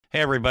Hey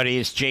everybody,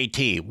 it's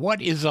JT.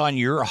 What is on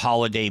your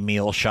holiday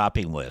meal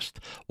shopping list?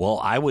 Well,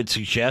 I would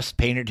suggest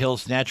Painted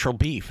Hills Natural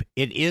Beef.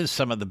 It is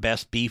some of the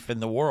best beef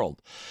in the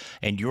world.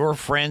 And your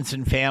friends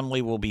and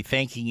family will be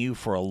thanking you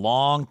for a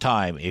long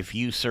time if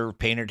you serve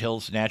Painted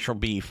Hills Natural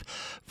Beef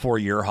for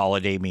your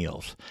holiday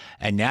meals.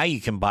 And now you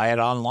can buy it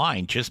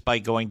online just by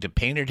going to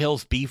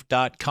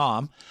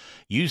paintedhillsbeef.com.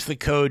 Use the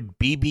code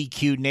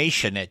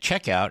BBQNation at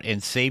checkout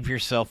and save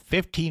yourself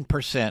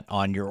 15%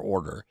 on your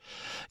order.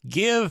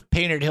 Give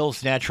Painted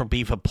Hills Natural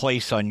Beef a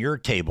place on your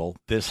table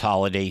this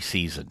holiday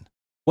season.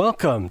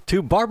 Welcome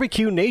to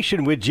Barbecue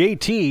Nation with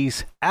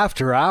JT's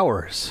After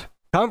Hours.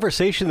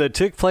 Conversation that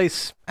took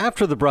place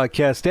after the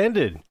broadcast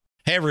ended.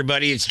 Hey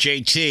everybody, it's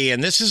JT,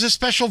 and this is a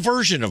special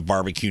version of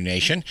Barbecue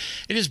Nation.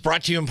 It is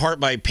brought to you in part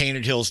by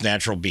Painted Hills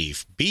Natural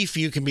Beef. Beef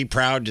you can be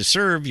proud to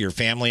serve your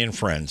family and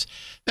friends.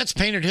 That's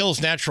Painted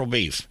Hills Natural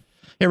Beef.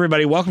 Hey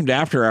everybody, welcome to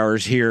After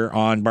Hours here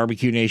on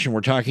Barbecue Nation. We're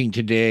talking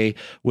today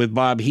with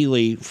Bob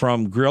Healy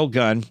from Grill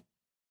Gun.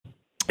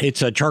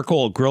 It's a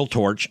charcoal grill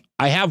torch.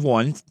 I have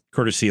one,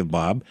 courtesy of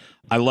Bob.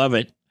 I love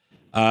it.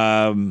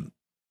 I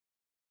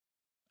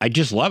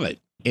just love it.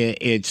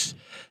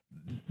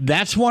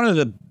 That's one of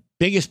the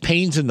biggest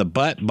pains in the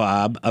butt,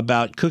 Bob,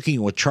 about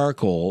cooking with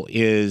charcoal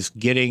is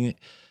getting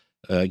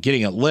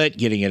it lit,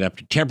 getting it up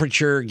to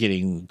temperature,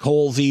 getting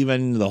coals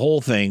even, the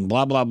whole thing,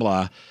 blah, blah,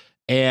 blah.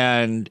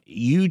 And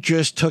you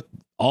just took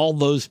all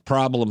those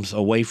problems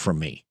away from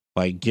me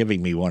by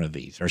giving me one of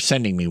these or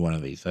sending me one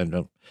of these. I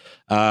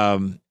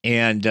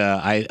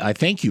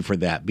thank you for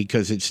that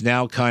because it's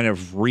now kind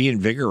of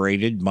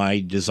reinvigorated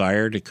my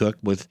desire to cook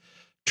with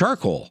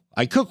charcoal.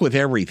 I cook with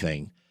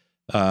everything.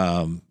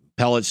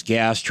 Pellets,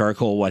 gas,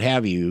 charcoal, what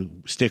have you,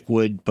 stick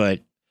wood,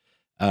 but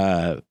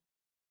I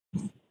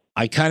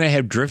kind of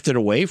have drifted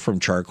away from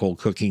charcoal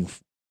cooking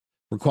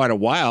for quite a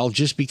while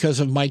just because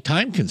of my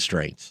time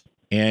constraints.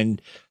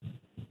 And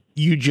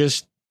you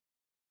just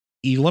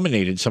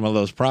eliminated some of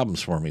those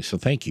problems for me. So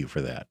thank you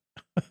for that.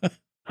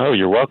 Oh,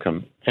 you're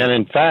welcome. And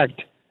in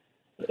fact,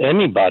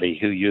 anybody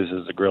who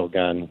uses a grill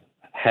gun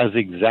has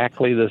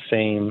exactly the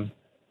same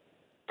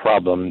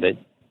problem that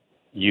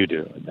you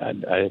do.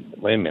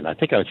 Wait a minute. I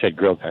think I said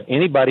grill gun.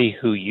 Anybody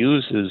who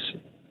uses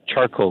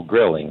charcoal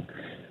grilling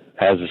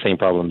has the same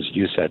problems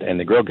you said, and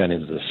the grill gun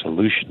is the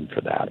solution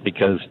for that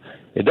because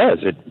it does.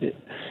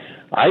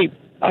 I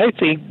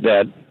think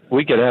that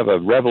we could have a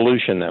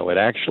revolution that would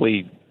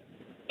actually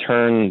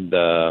turn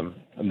the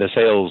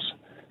sales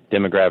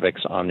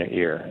demographics on their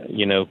ear.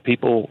 You know,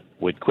 people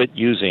would quit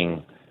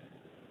using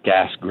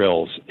gas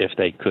grills if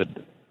they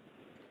could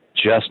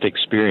just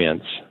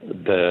experience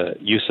the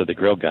use of the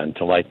grill gun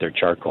to light their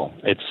charcoal.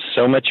 It's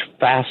so much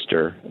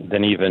faster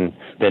than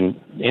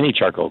any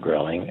charcoal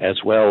grilling,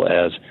 as well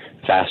as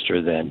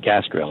faster than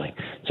gas grilling.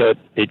 So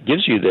it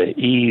gives you the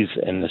ease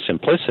and the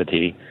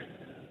simplicity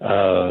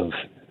of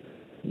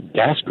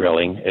gas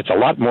grilling. It's a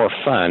lot more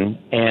fun,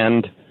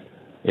 and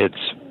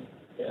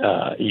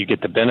you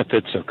get the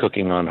benefits of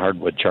cooking on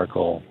hardwood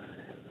charcoal.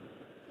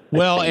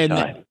 Well,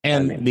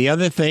 and the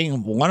other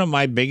thing, one of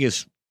my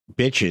biggest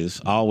bitches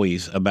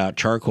always about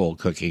charcoal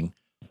cooking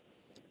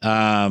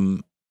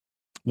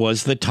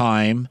was the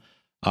time.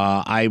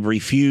 I've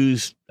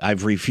refused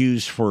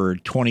for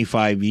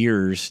 25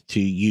 years to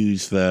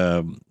use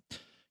the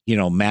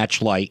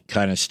match light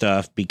kind of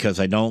stuff because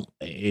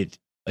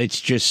it's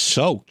just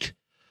soaked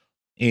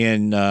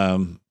in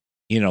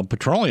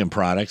petroleum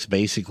products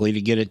basically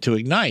to get it to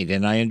ignite,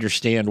 and I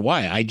understand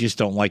why. I just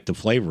don't like the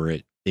flavor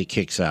it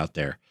kicks out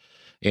there.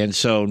 And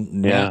so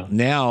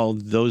now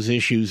those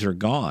issues are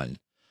gone.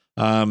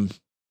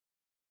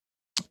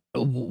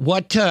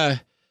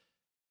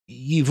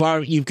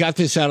 You've got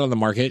this out on the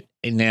market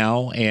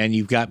now, and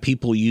you've got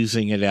people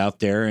using it out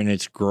there, and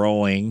it's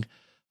growing.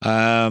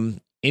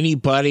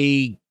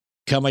 Anybody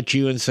come at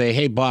you and say,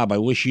 "Hey, Bob, I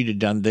wish you'd have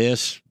done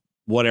this,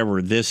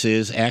 whatever this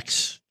is,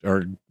 X,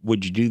 or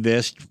would you do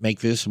this,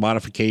 make this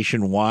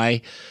modification,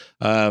 Y?"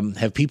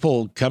 Have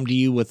people come to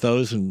you with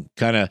those and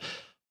kind of,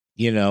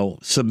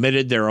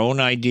 submitted their own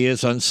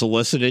ideas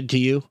unsolicited to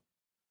you?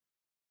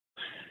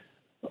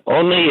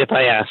 Only if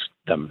I asked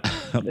them.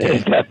 Okay.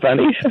 Isn't that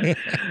funny?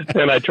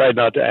 And I tried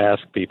not to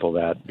ask people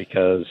that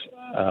because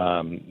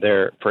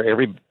for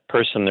every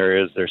person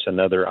there's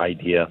another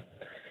idea.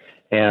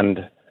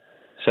 And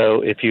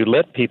so if you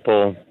let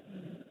people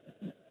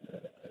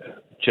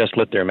just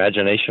let their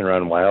imagination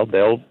run wild,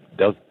 they'll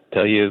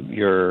tell you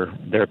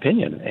their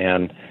opinion.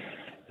 And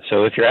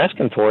so if you're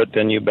asking for it,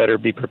 then you better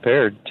be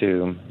prepared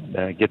to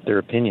get their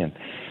opinion.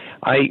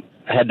 I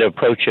had to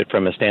approach it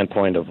from a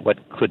standpoint of what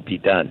could be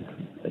done,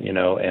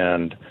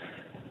 and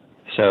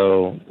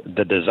so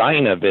the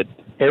design of it,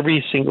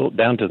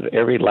 down to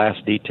every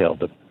last detail,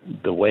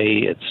 the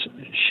way it's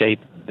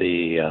shaped,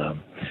 the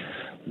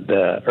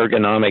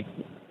ergonomic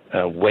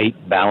weight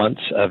balance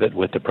of it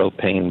with the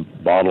propane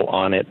bottle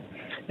on it,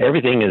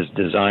 everything is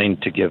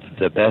designed to give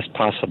the best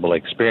possible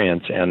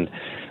experience, and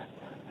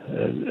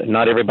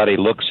not everybody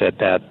looks at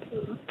that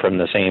from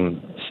the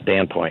same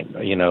standpoint.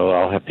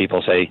 I'll have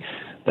people say,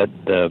 that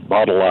the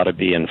bottle ought to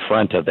be in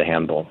front of the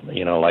handle,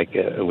 like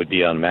it would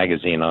be on a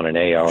magazine on an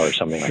AR or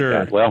something Sure.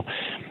 like that. Well,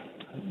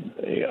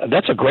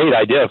 that's a great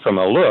idea from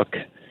a look,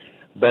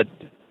 but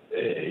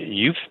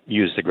you've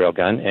used the grill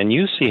gun, and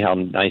you see how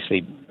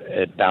nicely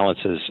it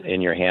balances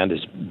in your hand,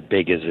 as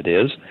big as it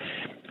is.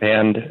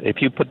 And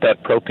if you put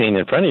that propane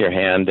in front of your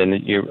hand, then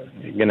you're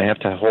going to have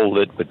to hold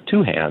it with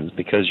two hands,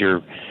 because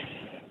you're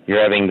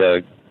having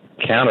to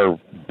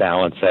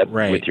counterbalance that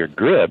Right. with your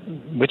grip,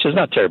 which is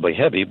not terribly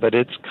heavy, but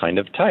it's kind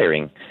of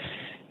tiring.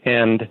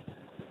 And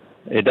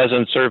it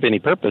doesn't serve any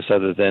purpose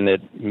other than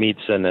it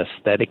meets an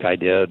aesthetic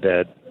idea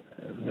that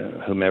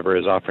whomever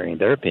is offering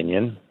their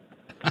opinion,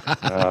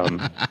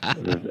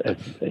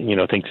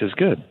 thinks is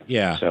good.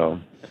 Yeah. So,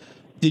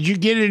 Did you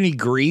get any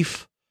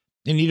grief?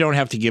 And you don't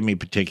have to give me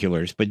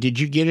particulars, but did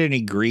you get any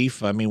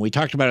grief? I mean, we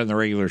talked about it in the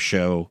regular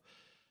show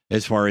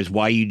as far as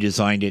why you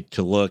designed it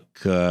to look.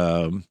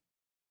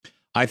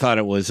 I thought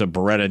it was a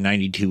Beretta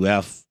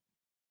 92F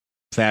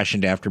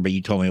fashioned after, but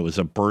you told me it was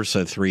a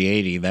Bursa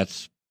 380.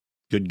 That's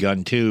good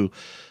gun too.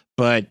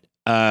 But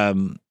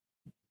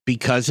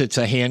because it's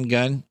a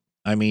handgun,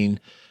 I mean,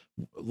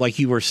 like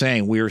you were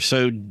saying, we are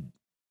so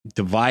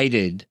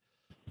divided,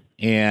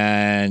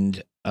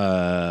 and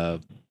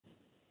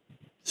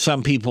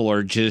some people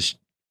are just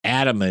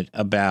adamant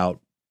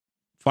about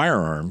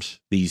firearms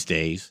these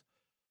days,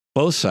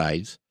 both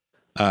sides.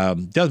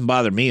 Doesn't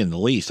bother me in the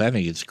least. I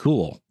think it's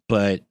cool.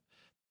 But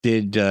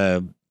did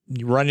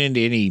you run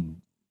into any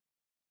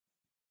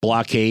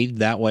blockade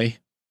that way?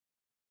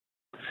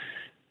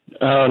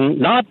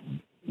 Not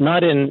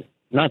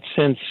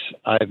since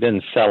I've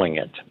been selling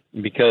it,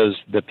 because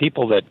the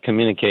people that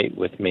communicate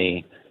with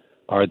me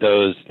are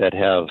those that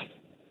have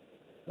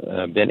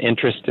been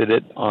interested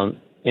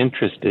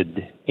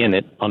in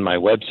it on my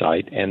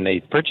website, and they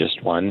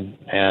purchased one,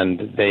 and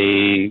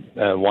they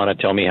want to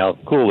tell me how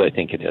cool they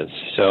think it is.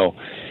 So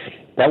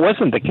that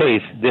wasn't the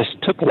case. This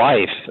took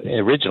life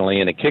originally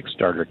in a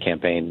Kickstarter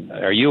campaign.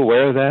 Are you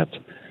aware of that?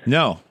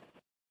 No.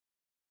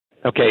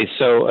 Okay,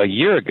 so a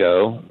year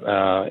ago,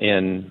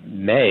 in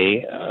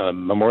May,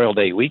 Memorial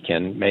Day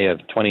weekend, May of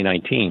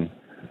 2019,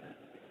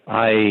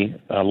 I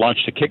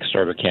launched a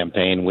Kickstarter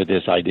campaign with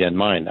this idea in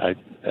mind. I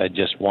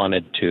just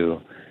wanted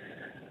to,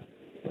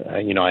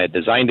 I had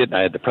designed it.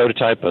 I had the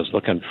prototype. I was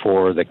looking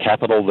for the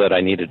capital that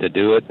I needed to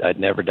do it. I'd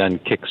never done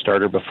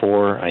Kickstarter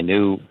before. I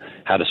knew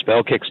how to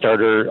spell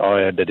Kickstarter. All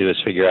I had to do is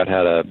figure out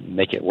how to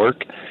make it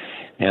work.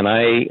 And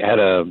I had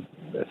a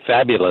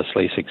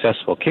fabulously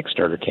successful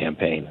Kickstarter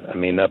campaign. I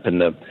mean, up in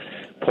the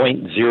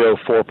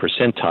 0.04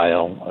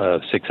 percentile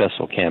of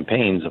successful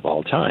campaigns of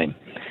all time.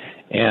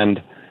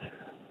 And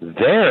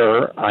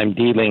there I'm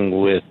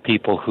dealing with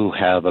people who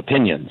have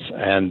opinions,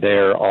 and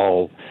they're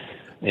all,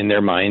 in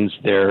their minds,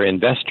 they're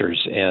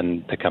investors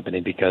in the company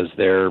because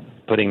they're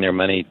putting their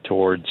money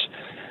towards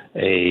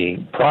a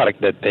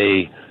product that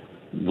they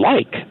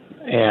like.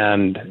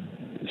 And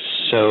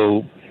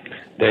so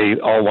they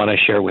all want to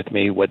share with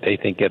me what they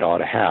think it ought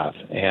to have.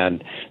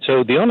 And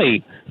so the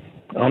only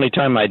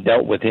time I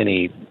dealt with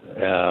any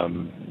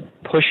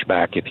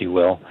pushback, if you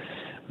will,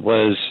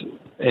 was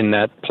in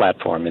that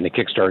platform, in the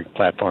Kickstarter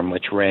platform,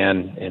 which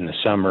ran in the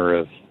summer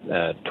of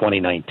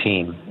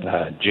 2019,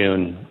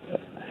 June,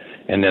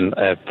 and then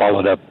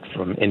followed up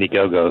from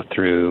Indiegogo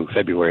through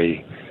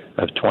February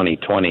of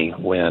 2020,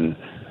 when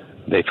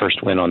they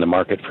first went on the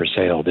market for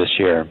sale this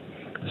year.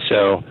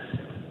 So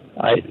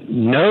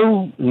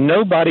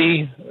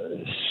nobody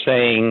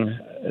saying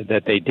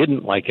that they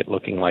didn't like it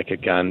looking like a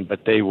gun,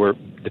 but they were,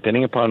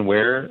 depending upon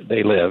where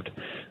they lived,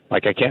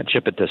 like I can't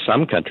ship it to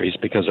some countries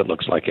because it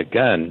looks like a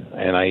gun,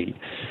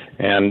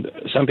 and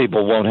some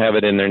people won't have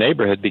it in their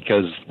neighborhood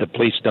because the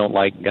police don't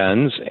like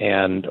guns,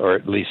 or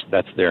at least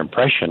that's their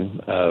impression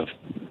of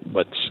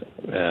what's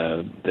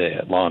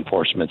the law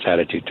enforcement's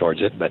attitude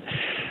towards it. But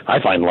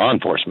I find law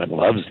enforcement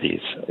loves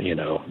these.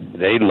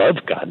 They love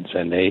guns,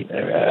 and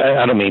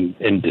I don't mean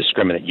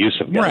indiscriminate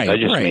use of guns. I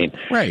just mean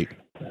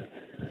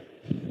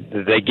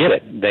they get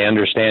it. They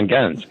understand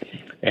guns,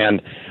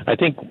 and I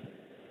think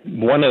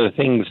one of the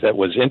things that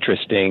was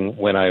interesting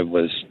when I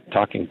was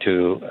talking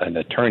to an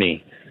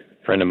attorney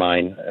friend of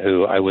mine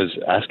who I was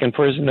asking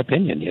for his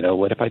opinion,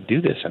 what if I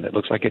do this and it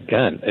looks like a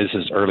gun? This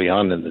is early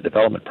on in the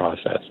development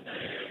process.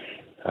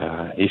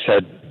 He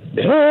said,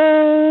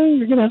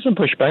 you're going to have some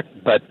pushback.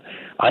 But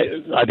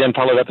I then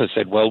followed up and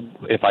said, well,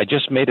 if I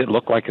just made it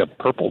look like a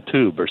purple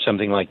tube or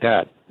something like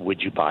that,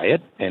 would you buy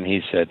it? And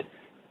he said,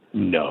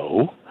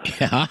 no.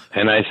 Yeah.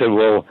 And I said,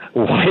 well,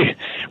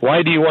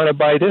 why do you want to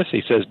buy this?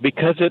 He says,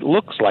 because it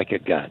looks like a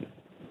gun.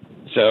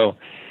 So,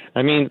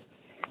 I mean,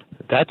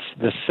 that's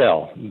the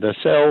sell. The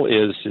sell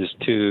is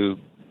to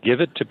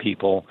give it to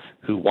people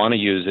who want to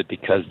use it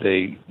because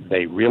they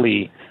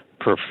really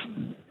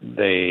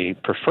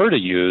prefer to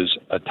use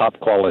a top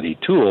quality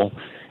tool,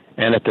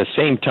 and at the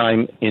same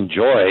time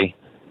enjoy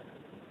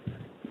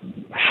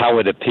how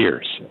it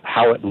appears,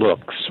 how it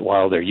looks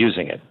while they're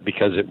using it,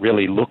 because it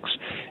really looks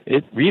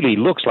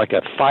like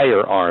a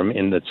firearm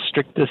in the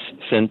strictest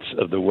sense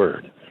of the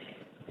word,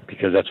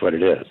 because that's what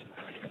it is.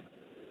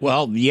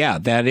 Well, yeah,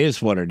 that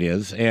is what it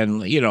is.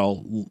 And,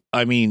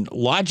 I mean,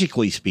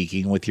 logically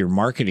speaking, with your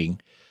marketing,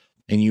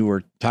 and you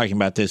were talking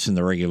about this in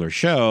the regular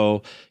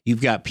show,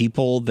 you've got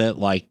people that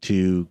like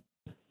to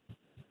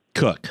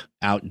cook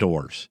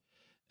outdoors.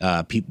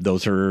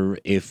 Those are,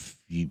 if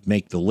you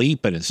make the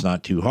leap and it's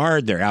not too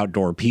hard, they're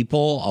outdoor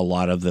people. A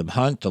lot of them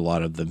hunt, a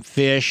lot of them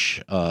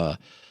fish.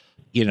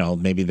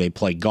 Maybe they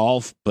play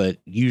golf, but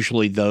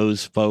usually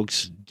those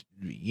folks,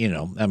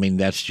 I mean,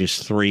 that's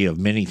just three of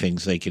many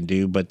things they can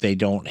do, but they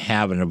don't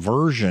have an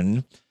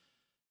aversion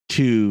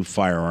to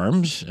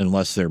firearms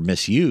unless they're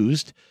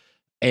misused.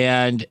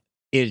 And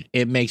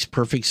it makes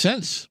perfect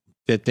sense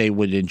that they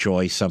would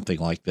enjoy something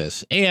like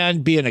this.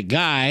 And being a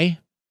guy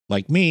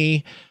like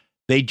me,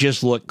 they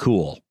just look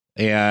cool.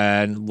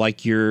 And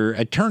like your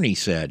attorney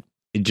said,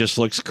 it just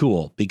looks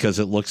cool because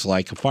it looks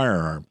like a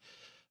firearm.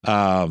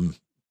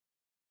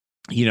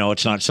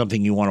 It's not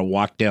something you want to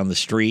walk down the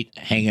street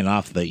hanging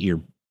off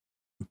your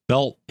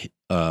belt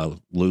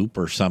loop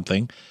or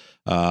something.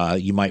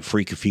 You might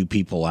freak a few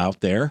people out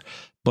there,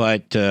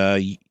 but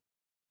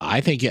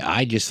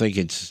I just think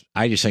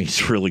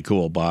it's really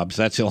cool, Bob.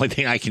 So that's the only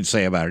thing I can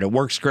say about it. It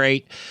works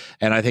great,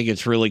 and I think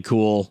it's really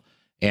cool,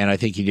 and I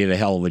think you did a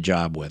hell of a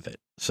job with it.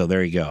 So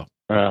there you go.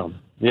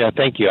 Yeah,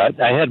 thank you.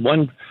 I had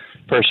one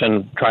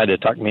person try to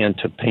talk me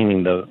into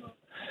painting the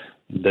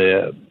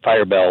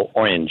Firebell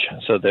orange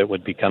so that it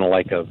would be kind of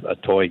like a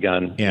toy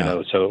gun.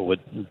 Yeah. So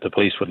the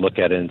police would look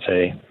at it and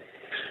say,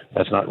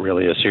 that's not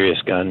really a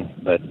serious gun,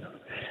 but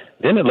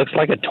then it looks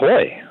like a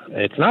toy.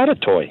 It's not a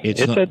toy.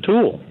 It's a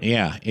tool.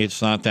 Yeah,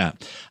 it's not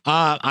that.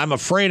 I'm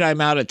afraid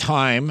I'm out of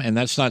time, and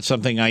that's not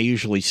something I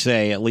usually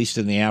say, at least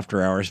in the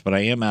after hours, but I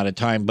am out of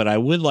time. But I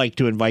would like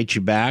to invite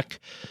you back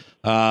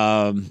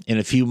in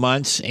a few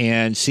months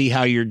and see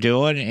how you're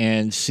doing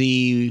and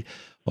see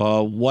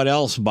what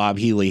else Bob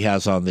Healy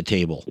has on the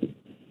table.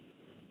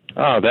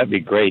 Oh, that'd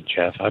be great,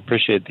 Jeff. I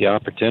appreciate the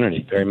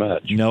opportunity very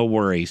much. No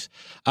worries.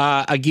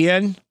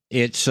 Again,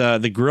 it's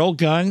the Grill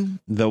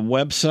Gun. The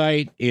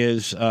website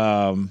is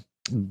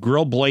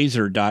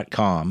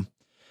grillblazer.com.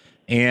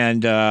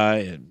 And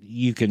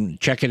you can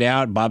check it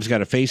out. Bob's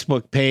got a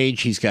Facebook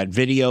page. He's got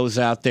videos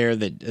out there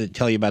that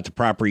tell you about the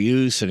proper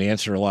use and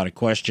answer a lot of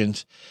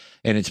questions.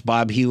 And it's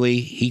Bob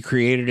Healy. He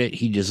created it.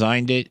 He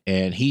designed it.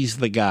 And he's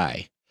the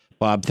guy.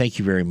 Bob, thank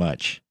you very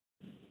much.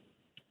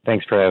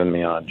 Thanks for having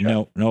me on,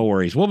 Jeff. No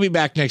worries. We'll be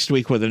back next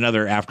week with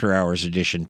another After Hours edition.